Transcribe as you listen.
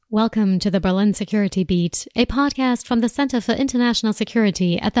Welcome to the Berlin Security Beat, a podcast from the Center for International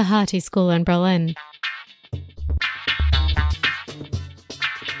Security at the Hertie School in Berlin.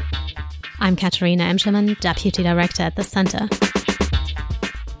 I'm Katharina Emschermann, Deputy Director at the Center.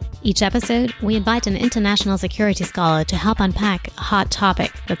 Each episode, we invite an international security scholar to help unpack a hot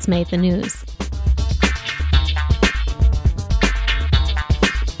topic that's made the news.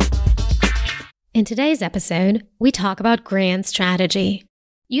 In today's episode, we talk about grand strategy.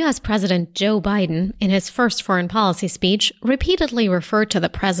 U.S. President Joe Biden, in his first foreign policy speech, repeatedly referred to the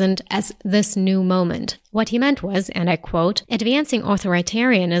present as this new moment. What he meant was, and I quote, advancing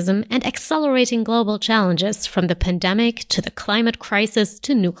authoritarianism and accelerating global challenges from the pandemic to the climate crisis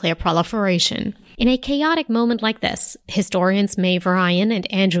to nuclear proliferation. In a chaotic moment like this, historians Maeve Ryan and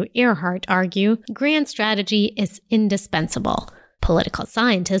Andrew Earhart argue grand strategy is indispensable. Political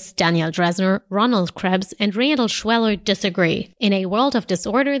scientists Daniel Drezner, Ronald Krebs, and Randall Schweller disagree. In a world of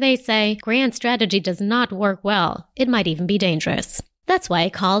disorder, they say, grand strategy does not work well. It might even be dangerous. That's why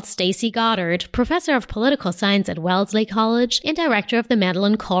I called Stacey Goddard, professor of political science at Wellesley College and director of the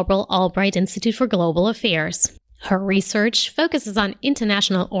Madeleine Colbrell Albright Institute for Global Affairs. Her research focuses on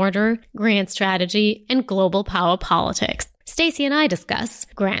international order, grand strategy, and global power politics. Stacey and I discuss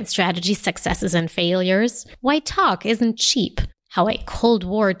grand strategy successes and failures, why talk isn't cheap, how a Cold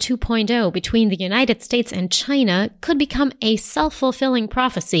War 2.0 between the United States and China could become a self-fulfilling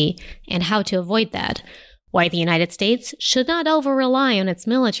prophecy, and how to avoid that, why the United States should not over-rely on its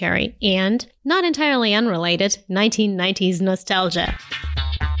military, and, not entirely unrelated, 1990s nostalgia.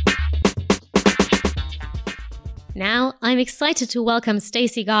 Now, I'm excited to welcome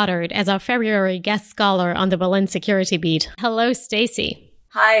Stacey Goddard as our February guest scholar on the Berlin Security Beat. Hello, Stacey.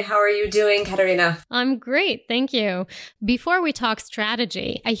 Hi, how are you doing, Katharina? I'm great, thank you. Before we talk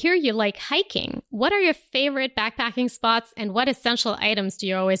strategy, I hear you like hiking. What are your favorite backpacking spots and what essential items do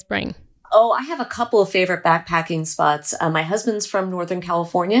you always bring? Oh, I have a couple of favorite backpacking spots. My husband's from Northern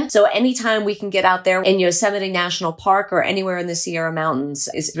California, so anytime we can get out there in Yosemite National Park or anywhere in the Sierra Mountains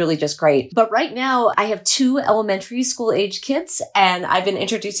is really just great. But right now, I have 2 elementary school age kids, and I've been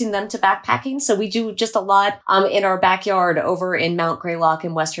introducing them to backpacking. So we do just a lot in our backyard over in Mount Greylock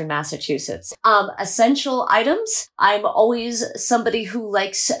in Western Massachusetts. Essential items. I'm always somebody who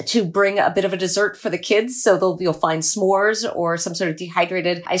likes to bring a bit of a dessert for the kids, so you'll find s'mores or some sort of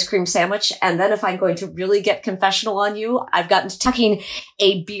dehydrated ice cream sandwich. And then if I'm going to really get confessional on you, I've gotten to tucking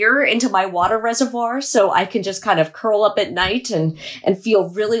a beer into my water reservoir so I can just kind of curl up at night and feel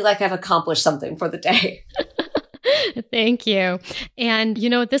really like I've accomplished something for the day. Thank you. And,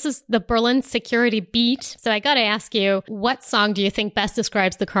 this is the Berlin Security Beat. So I got to ask you, what song do you think best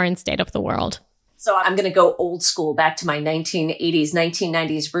describes the current state of the world? So I'm going to go old school back to my 1980s,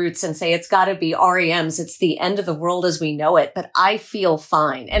 1990s roots and say it's got to be REM's It's the End of the World as We Know It, but I feel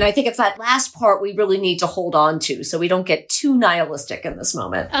fine. And I think it's that last part we really need to hold on to so we don't get too nihilistic in this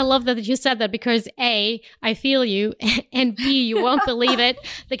moment. I love that you said that because A, I feel you, and B, you won't believe it.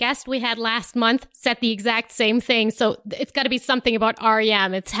 The guest we had last month said the exact same thing. So it's got to be something about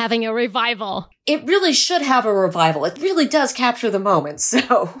REM. It's having a revival. It really should have a revival. It really does capture the moment.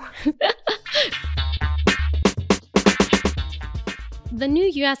 So... The new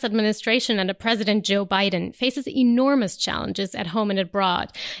U.S. administration under President Joe Biden faces enormous challenges at home and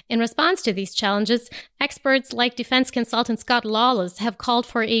abroad. In response to these challenges, experts like defense consultant Scott Lawless have called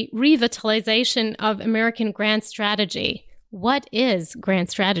for a revitalization of American grand strategy. What is grand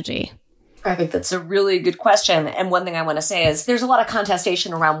strategy? I think that's a really good question. And one thing I want to say is there's a lot of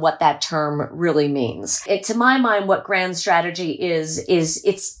contestation around what that term really means. To my mind, what grand strategy is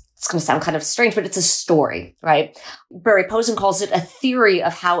it's going to sound kind of strange, but it's a story, right? Barry Posen calls it a theory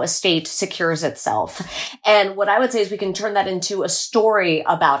of how a state secures itself. And what I would say is we can turn that into a story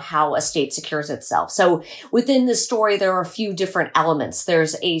about how a state secures itself. So within this story, there are a few different elements.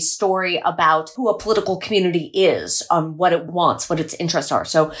 There's a story about who a political community is, what it wants, what its interests are.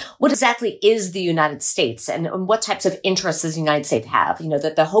 So what exactly is the United States and what types of interests does the United States have?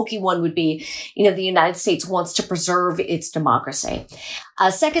 That the hokey one would be, the United States wants to preserve its democracy.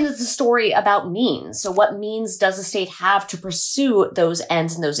 Second is the story about means. So what means does a state have to pursue those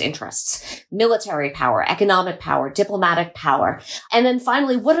ends and those interests? Military power, economic power, diplomatic power. And then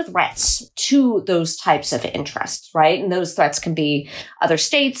finally, what are threats to those types of interests, right? And those threats can be other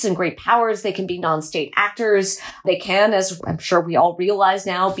states and great powers. They can be non-state actors. They can, as I'm sure we all realize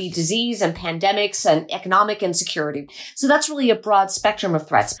now, be disease and pandemics and economic insecurity. So that's really a broad spectrum of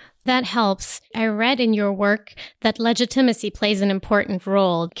threats. That helps. I read in your work that legitimacy plays an important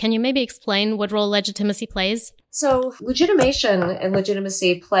role. Can you maybe explain what role legitimacy plays? So legitimation and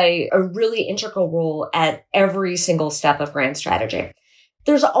legitimacy play a really integral role at every single step of grand strategy.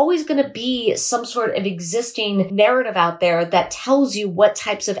 there's always going to be some sort of existing narrative out there that tells you what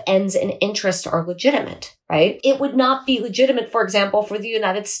types of ends and interests are legitimate, right? It would not be legitimate, for example, for the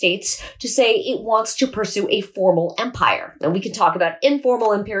United States to say it wants to pursue a formal empire. And we can talk about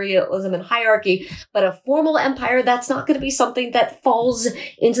informal imperialism and hierarchy, but a formal empire, that's not going to be something that falls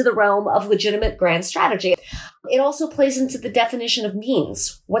into the realm of legitimate grand strategy. It also plays into the definition of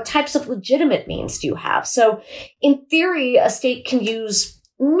means. What types of legitimate means do you have? So in theory, a state can use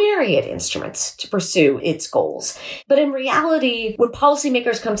myriad instruments to pursue its goals. But in reality, when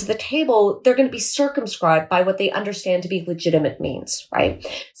policymakers come to the table, they're going to be circumscribed by what they understand to be legitimate means, right?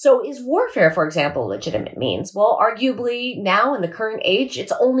 So is warfare, for example, legitimate means? Well, arguably now in the current age,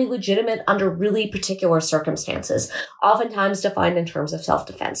 it's only legitimate under really particular circumstances, oftentimes defined in terms of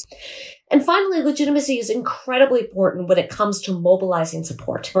self-defense. And finally, legitimacy is incredibly important when it comes to mobilizing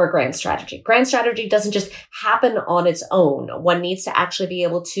support for a grand strategy. Grand strategy doesn't just happen on its own. One needs to actually be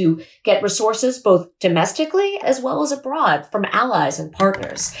able to get resources both domestically as well as abroad from allies and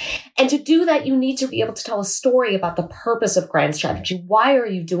partners. And to do that, you need to be able to tell a story about the purpose of grand strategy. Why are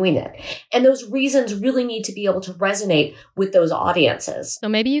you doing it? And those reasons really need to be able to resonate with those audiences. So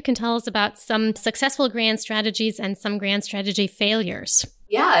maybe you can tell us about some successful grand strategies and some grand strategy failures.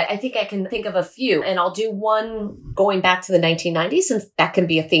 Yeah, I think I can think of a few, and I'll do one going back to the 1990s, since that can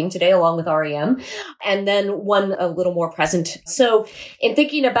be a theme today along with REM, and then one a little more present. So in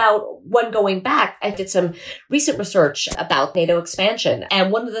thinking about one going back, I did some recent research about NATO expansion.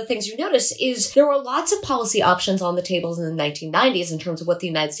 And one of the things you notice is there were lots of policy options on the tables in the 1990s in terms of what the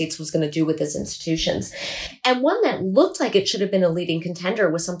United States was going to do with its institutions. And one that looked like it should have been a leading contender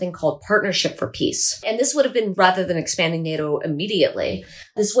was something called Partnership for Peace. And this would have been, rather than expanding NATO immediately,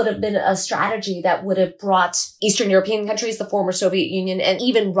 this would have been a strategy that would have brought Eastern European countries, the former Soviet Union, and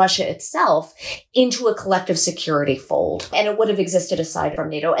even Russia itself into a collective security fold. And it would have existed aside from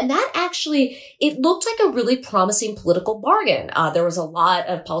NATO. And that actually, it looked like a really promising political bargain. There was a lot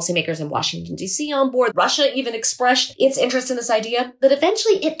of policymakers in Washington, D.C. on board. Russia even expressed its interest in this idea. But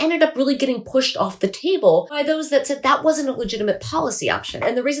eventually, it ended up really getting pushed off the table by those that said that wasn't a legitimate policy option.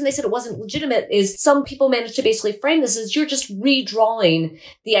 And the reason they said it wasn't legitimate is some people managed to basically frame this as you're just redrawing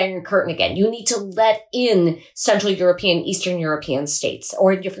the Iron Curtain again. You need to let in Central European, Eastern European states.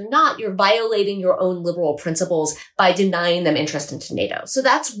 Or if you're not, you're violating your own liberal principles by denying them interest into NATO. So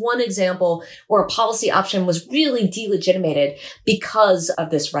that's one example where a policy option was really delegitimated because of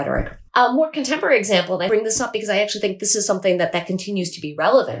this rhetoric. A more contemporary example, and I bring this up because I actually think this is something that continues to be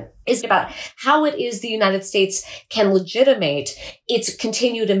relevant, is about how it is the United States can legitimate its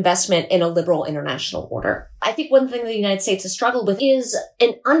continued investment in a liberal international order. I think one thing the United States has struggled with is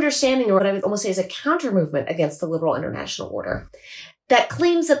an understanding, or what I would almost say is a counter movement against the liberal international order, that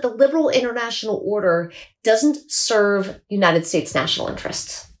claims that the liberal international order doesn't serve United States national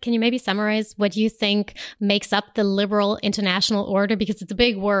interests. Can you maybe summarize what you think makes up the liberal international order? Because it's a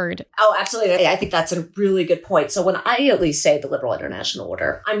big word. Oh, absolutely. I think that's a really good point. So when I at least say the liberal international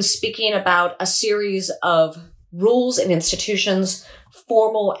order, I'm speaking about a series of rules and institutions,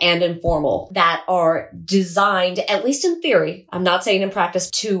 formal and informal, that are designed, at least in theory, I'm not saying in practice,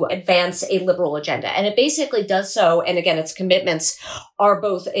 to advance a liberal agenda. And it basically does so. And again, its commitments are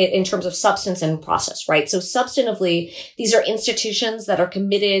both in terms of substance and process, right? So substantively, these are institutions that are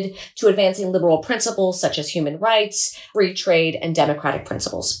committed to advancing liberal principles such as human rights, free trade, and democratic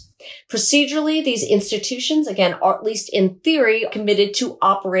principles. Procedurally, these institutions, again, are at least in theory, committed to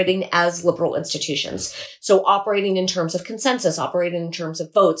operating as liberal institutions. So operating in terms of consensus, operating in terms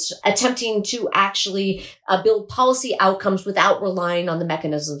of votes, attempting to actually build policy outcomes without relying on the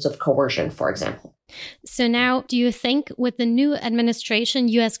mechanisms of coercion, for example. So now, do you think with the new administration,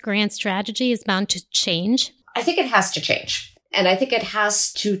 U.S. grand strategy is bound to change? I think it has to change. And I think it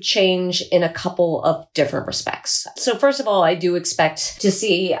has to change in a couple of different respects. So first of all, I do expect to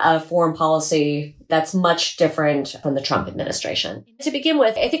see a foreign policy that's much different from the Trump administration. To begin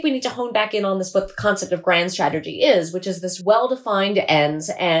with, I think we need to hone back in on this, what the concept of grand strategy is, which is this well-defined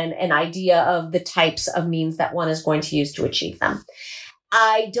ends and an idea of the types of means that one is going to use to achieve them.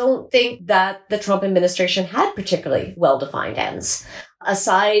 I don't think that the Trump administration had particularly well-defined ends,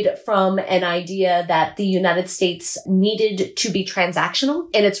 aside from an idea that the United States needed to be transactional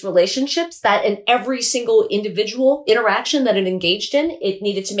in its relationships, that in every single individual interaction that it engaged in, it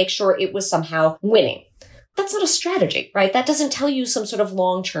needed to make sure it was somehow winning. That's not a strategy, right? That doesn't tell you some sort of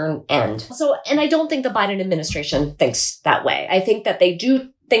long-term end. So, and I don't think the Biden administration thinks that way. I think that they do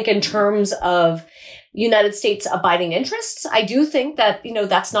think in terms of United States abiding interests. I do think that,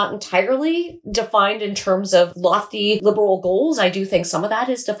 that's not entirely defined in terms of lofty liberal goals. I do think some of that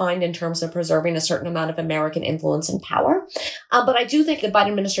is defined in terms of preserving a certain amount of American influence and power. But I do think the Biden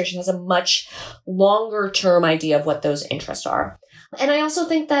administration has a much longer term idea of what those interests are. And I also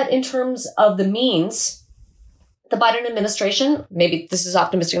think that in terms of the means, the Biden administration, maybe this is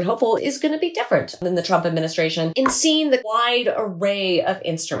optimistic and hopeful, is going to be different than the Trump administration in seeing the wide array of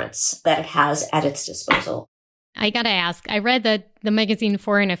instruments that it has at its disposal. I got to ask, I read that the magazine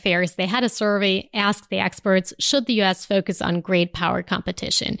Foreign Affairs, they had a survey asked the experts, should the U.S. focus on great power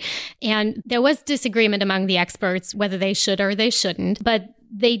competition? And there was disagreement among the experts whether they should or they shouldn't. But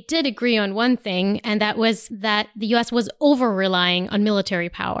they did agree on one thing, and that was that the U.S. was over-relying on military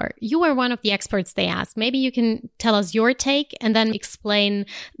power. You were one of the experts they asked. Maybe you can tell us your take and then explain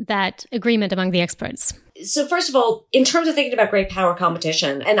that agreement among the experts. So first of all, in terms of thinking about great power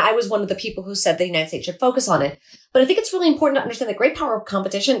competition, and I was one of the people who said the United States should focus on it, but I think it's really important to understand that great power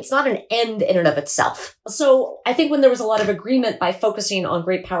competition, it's not an end in and of itself. So I think when there was a lot of agreement by focusing on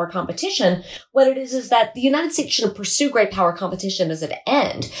great power competition, what it is that the United States shouldn't pursue great power competition as an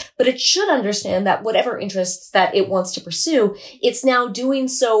end, but it should understand that whatever interests that it wants to pursue, it's now doing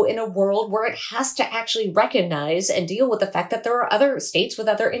so in a world where it has to actually recognize and deal with the fact that there are other states with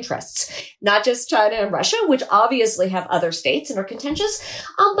other interests, not just China and Russia, which obviously have other states and are contentious.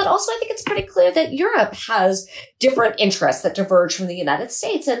 But also I think it's pretty clear that Europe has different interests that diverge from the United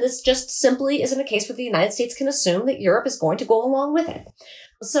States. And this just simply isn't a case where the United States can assume that Europe is going to go along with it.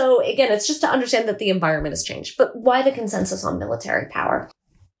 So again, it's just to understand that the environment has changed. But why the consensus on military power?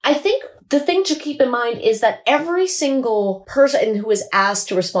 I think the thing to keep in mind is that every single person who is asked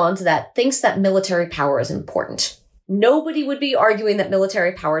to respond to that thinks that military power is important. Nobody would be arguing that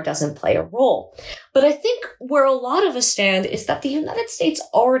military power doesn't play a role. But I think where a lot of us stand is that the United States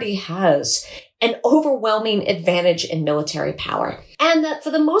already has an overwhelming advantage in military power. And that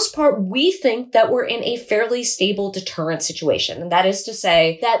for the most part, we think that we're in a fairly stable deterrent situation. And that is to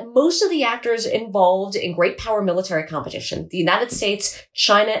say that most of the actors involved in great power military competition, the United States,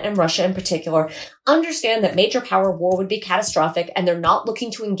 China, and Russia in particular, understand that major power war would be catastrophic, and they're not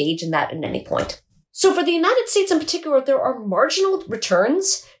looking to engage in that at any point. So for the United States in particular, there are marginal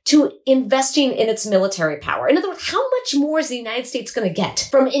returns to investing in its military power. In other words, how much more is the United States going to get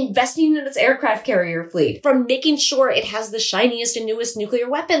from investing in its aircraft carrier fleet, from making sure it has the shiniest and newest nuclear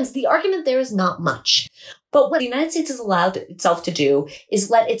weapons? The argument there is not much. But what the United States has allowed itself to do is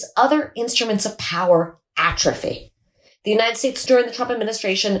let its other instruments of power atrophy. The United States during the Trump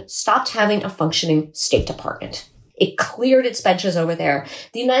administration stopped having a functioning State Department. It cleared its benches over there.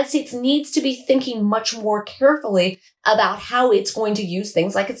 The United States needs to be thinking much more carefully about how it's going to use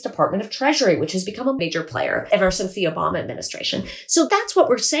things like its Department of Treasury, which has become a major player ever since the Obama administration. So that's what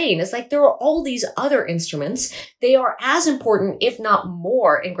we're saying is like there are all these other instruments. They are as important, if not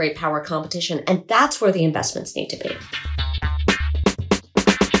more, in great power competition. And that's where the investments need to be.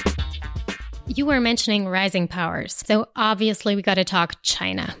 You were mentioning rising powers. So obviously we got to talk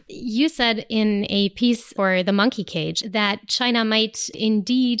China. You said in a piece for The Monkey Cage that China might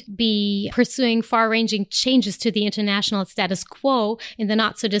indeed be pursuing far-ranging changes to the international status quo in the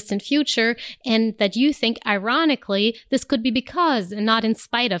not-so-distant future, and that you think, ironically, this could be because and not in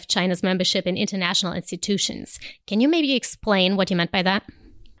spite of China's membership in international institutions. Can you maybe explain what you meant by that?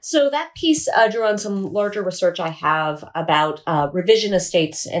 So that piece drew on some larger research I have about revisionist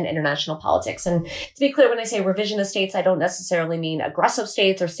states in international politics. And to be clear, when I say revisionist states, I don't necessarily mean aggressive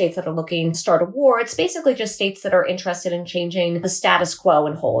states or states that are looking to start a war. It's basically just states that are interested in changing the status quo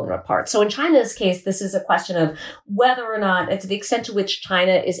in whole and part. So in China's case, this is a question of whether or not, to the extent to which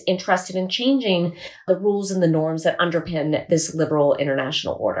China is interested in changing the rules and the norms that underpin this liberal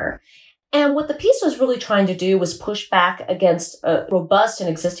international order. And what the piece was really trying to do was push back against a robust and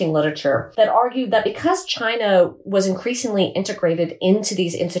existing literature that argued that because China was increasingly integrated into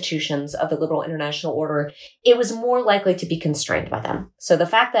these institutions of the liberal international order, it was more likely to be constrained by them. So the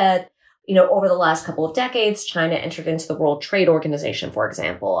fact that, over the last couple of decades, China entered into the World Trade Organization, for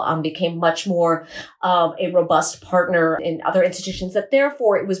example, became much more of a robust partner in other institutions, that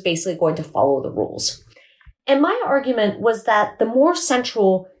therefore it was basically going to follow the rules. And my argument was that the more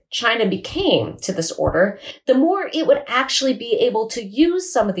central China became to this order, the more it would actually be able to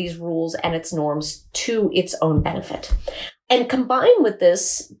use some of these rules and its norms to its own benefit. And combined with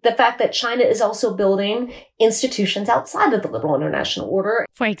this, the fact that China is also building institutions outside of the liberal international order.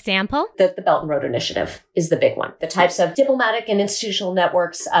 For example? The Belt and Road Initiative is the big one. The types of diplomatic and institutional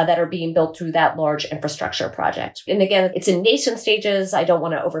networks that are being built through that large infrastructure project. And again, it's in nascent stages. I don't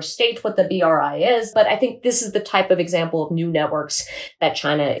want to overstate what the BRI is, but I think this is the type of example of new networks that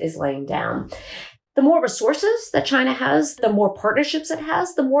China is laying down. The more resources that China has, the more partnerships it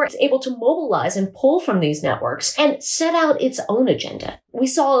has, the more it's able to mobilize and pull from these networks and set out its own agenda. We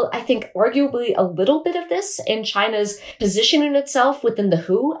saw, I think, arguably a little bit of this in China's positioning itself within the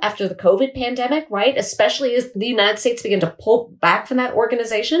WHO after the COVID pandemic, right? Especially as the United States began to pull back from that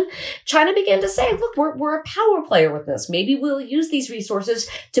organization. China began to say, look, we're a power player with this. Maybe we'll use these resources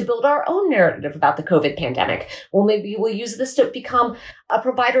to build our own narrative about the COVID pandemic. Well, maybe we'll use this to become a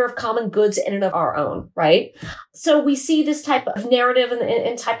provider of common goods in and of our own, right? So we see this type of narrative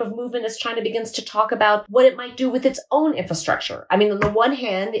and type of movement as China begins to talk about what it might do with its own infrastructure. I mean, on the one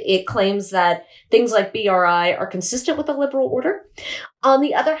hand, it claims that things like BRI are consistent with the liberal order. On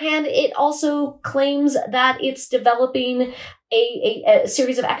the other hand, it also claims that it's developing a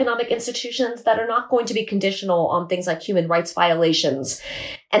series of economic institutions that are not going to be conditional on things like human rights violations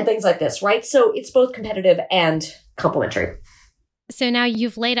and things like this, right? So it's both competitive and complementary. So now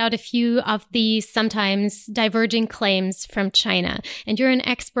you've laid out a few of the sometimes diverging claims from China, and you're an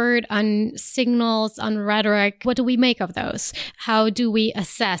expert on signals, on rhetoric. What do we make of those? How do we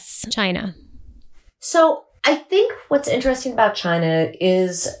assess China? So I think what's interesting about China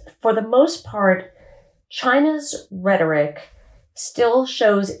is, for the most part, China's rhetoric still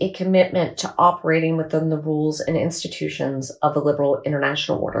shows a commitment to operating within the rules and institutions of the liberal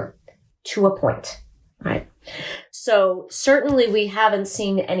international order to a point, right? So certainly we haven't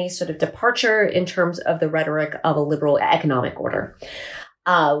seen any sort of departure in terms of the rhetoric of a liberal economic order.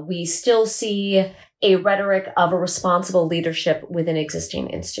 We still see a rhetoric of a responsible leadership within existing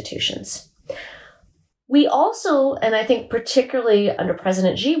institutions. We also, and I think particularly under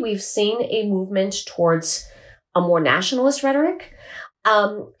President Xi, we've seen a movement towards a more nationalist rhetoric.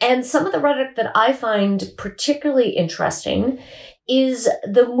 And some of the rhetoric that I find particularly interesting is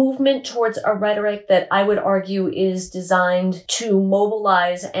the movement towards a rhetoric that I would argue is designed to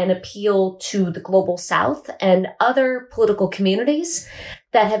mobilize and appeal to the global South and other political communities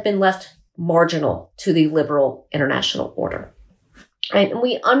that have been left marginal to the liberal international order. Right? And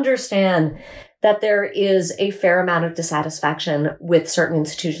we understand that there is a fair amount of dissatisfaction with certain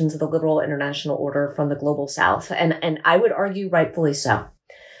institutions of the liberal international order from the global South. And I would argue rightfully so.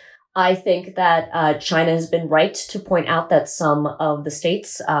 I think that China has been right to point out that some of the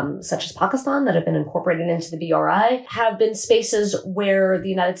states, such as Pakistan, that have been incorporated into the BRI, have been spaces where the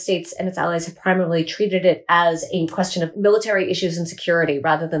United States and its allies have primarily treated it as a question of military issues and security,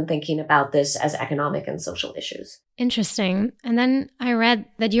 rather than thinking about this as economic and social issues. Interesting. And then I read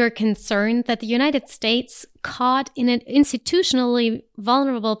that you're concerned that the United States, caught in an institutionally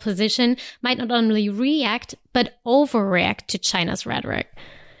vulnerable position, might not only react, but overreact to China's rhetoric.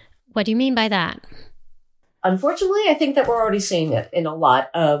 What do you mean by that? Unfortunately, I think that we're already seeing it in a lot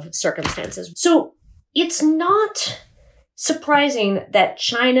of circumstances. So it's not surprising that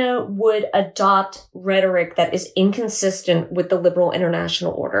China would adopt rhetoric that is inconsistent with the liberal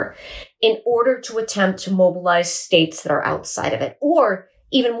international order in order to attempt to mobilize states that are outside of it, or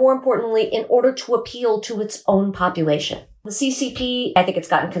even more importantly, in order to appeal to its own population. The CCP, I think it's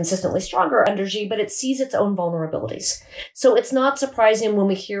gotten consistently stronger under Xi, but it sees its own vulnerabilities. So it's not surprising when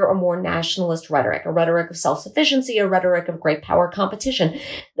we hear a more nationalist rhetoric, a rhetoric of self-sufficiency, a rhetoric of great power competition.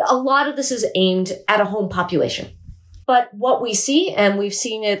 A lot of this is aimed at a home population. But what we see, and we've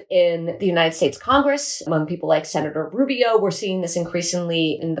seen it in the United States Congress, among people like Senator Rubio, we're seeing this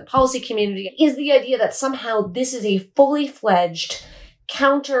increasingly in the policy community, is the idea that somehow this is a fully fledged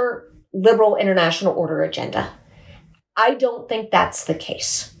counter-liberal international order agenda. I don't think that's the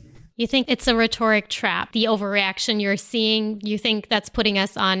case. You think it's a rhetoric trap, the overreaction you're seeing? You think that's putting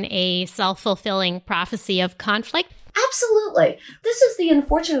us on a self-fulfilling prophecy of conflict? Absolutely. This is the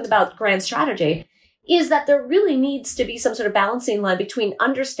unfortunate about grand strategy, is that there really needs to be some sort of balancing line between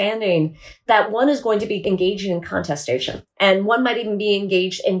understanding that one is going to be engaging in contestation, and one might even be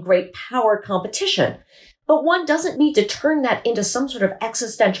engaged in great power competition. But one doesn't need to turn that into some sort of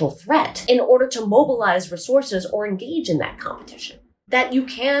existential threat in order to mobilize resources or engage in that competition. That you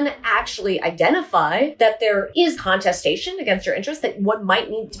can actually identify that there is contestation against your interests, that one might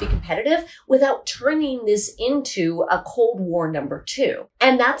need to be competitive without turning this into a Cold War number 2.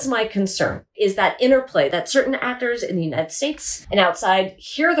 And that's my concern, is that interplay, that certain actors in the United States and outside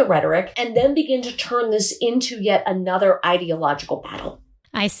hear the rhetoric and then begin to turn this into yet another ideological battle.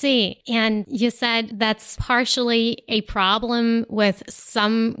 I see. And you said that's partially a problem with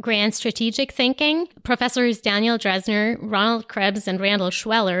some grand strategic thinking. Professors Daniel Drezner, Ronald Krebs, and Randall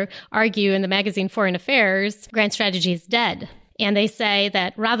Schweller argue in the magazine Foreign Affairs, grand strategy is dead. And they say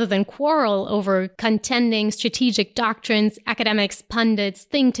that rather than quarrel over contending strategic doctrines, academics, pundits,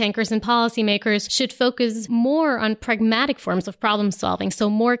 think tankers, and policymakers should focus more on pragmatic forms of problem solving, so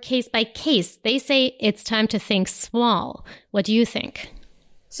more case by case. They say it's time to think small. What do you think?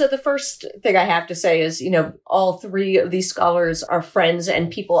 So the first thing I have to say is, all three of these scholars are friends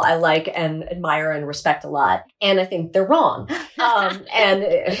and people I like and admire and respect a lot. And I think they're wrong. And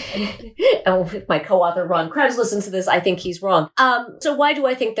if my co-author Ron Krebs listens to this, I think he's wrong. So why do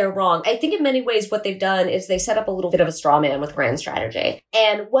I think they're wrong? I think in many ways what they've done is they set up a little bit of a straw man with grand strategy.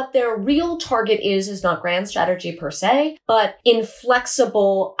 And what their real target is not grand strategy per se, but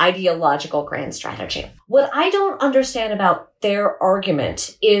inflexible ideological grand strategy. What I don't understand about their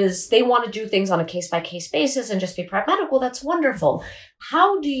argument is they want to do things on a case-by-case basis and just be pragmatic. Well, that's wonderful.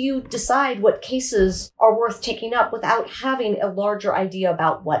 How do you decide what cases are worth taking up without having a larger idea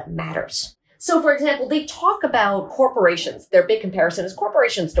about what matters? So, for example, they talk about corporations. Their big comparison is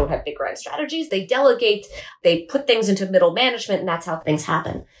corporations don't have big grand strategies. They delegate, they put things into middle management, and that's how things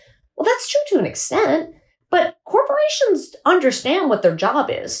happen. Well, that's true to an extent. But corporations understand what their job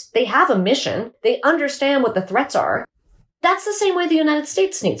is. They have a mission. They understand what the threats are. That's the same way the United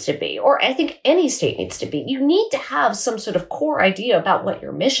States needs to be, or I think any state needs to be. You need to have some sort of core idea about what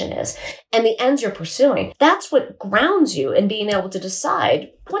your mission is and the ends you're pursuing. That's what grounds you in being able to decide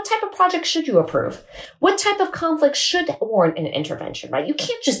what type of project should you approve? What type of conflict should warrant an intervention, right? You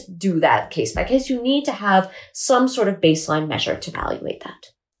can't just do that case by case. You need to have some sort of baseline measure to evaluate that.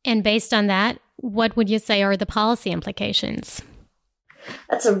 And based on that, what would you say are the policy implications?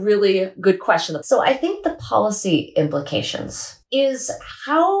 That's a really good question. So I think the policy implications is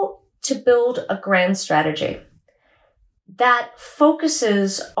how to build a grand strategy that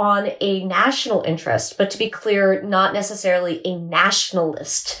focuses on a national interest, but to be clear, not necessarily a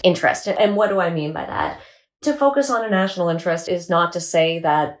nationalist interest. And what do I mean by that? To focus on a national interest is not to say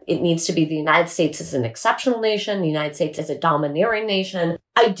that it needs to be the United States as an exceptional nation, the United States as a domineering nation.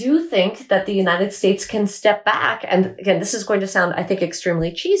 I do think that the United States can step back. And again, this is going to sound, I think,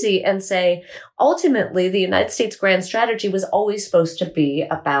 extremely cheesy and say, ultimately, the United States grand strategy was always supposed to be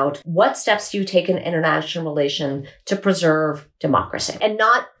about what steps do you take in international relation to preserve democracy and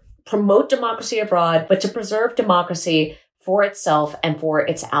not promote democracy abroad, but to preserve democracy for itself and for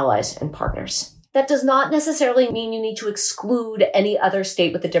its allies and partners. That does not necessarily mean you need to exclude any other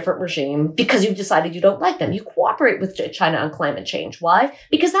state with a different regime because you've decided you don't like them. You cooperate with China on climate change. Why?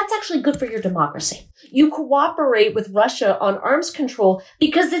 Because that's actually good for your democracy. You cooperate with Russia on arms control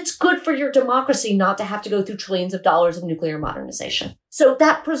because it's good for your democracy not to have to go through trillions of dollars of nuclear modernization. So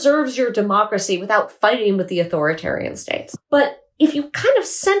that preserves your democracy without fighting with the authoritarian states. But if you kind of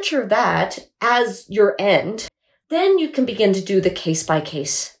center that as your end, then you can begin to do the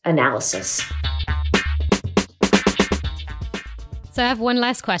case-by-case analysis. So I have one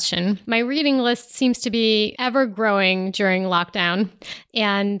last question. My reading list seems to be ever growing during lockdown,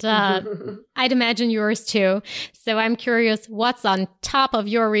 and I'd imagine yours too. So I'm curious, what's on top of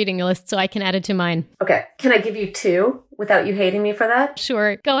your reading list so I can add it to mine? Okay. Can I give you two without you hating me for that?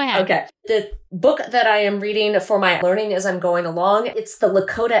 Sure. Go ahead. Okay. The book that I am reading for my learning as I'm going along, it's the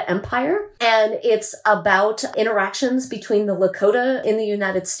Lakota Empire, and it's about interactions between the Lakota in the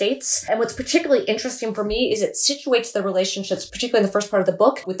United States. And what's particularly interesting for me is it situates the relationships, particularly in the first part of the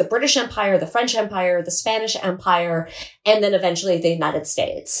book, with the British Empire, the French Empire, the Spanish Empire, and then eventually the United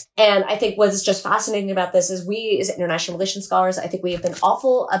States. And I think what is just fascinating about this is we, as international relations scholars, I think we have been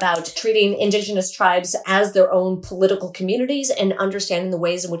awful about treating indigenous tribes as their own political communities and understanding the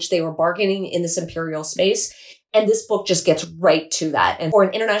ways in which they were bargaining in this imperial space. And this book just gets right to that. And for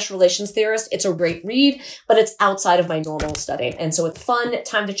an international relations theorist, it's a great read, but it's outside of my normal study. And so it's fun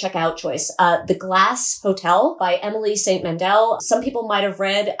time to check out, Joyce. The Glass Hotel by Emily St. Mandel. Some people might have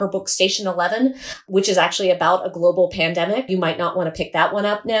read her book Station 11, which is actually about a global pandemic. You might not want to pick that one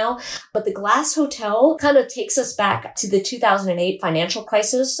up now. But The Glass Hotel kind of takes us back to the 2008 financial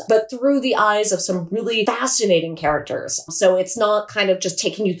crisis, but through the eyes of some really fascinating characters. So it's not kind of just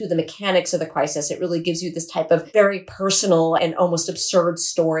taking you through the mechanics of the crisis. It really gives you this type of very personal and almost absurd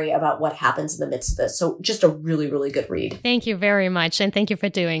story about what happens in the midst of this. So just a really, really good read. Thank you very much. And thank you for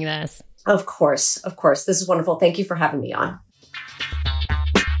doing this. Of course. Of course. This is wonderful. Thank you for having me on.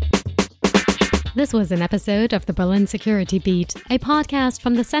 This was an episode of the Berlin Security Beat, a podcast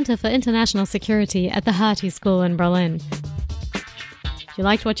from the Center for International Security at the Hertie School in Berlin. If you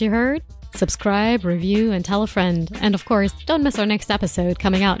liked what you heard, subscribe, review, and tell a friend. And of course, don't miss our next episode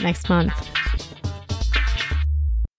coming out next month.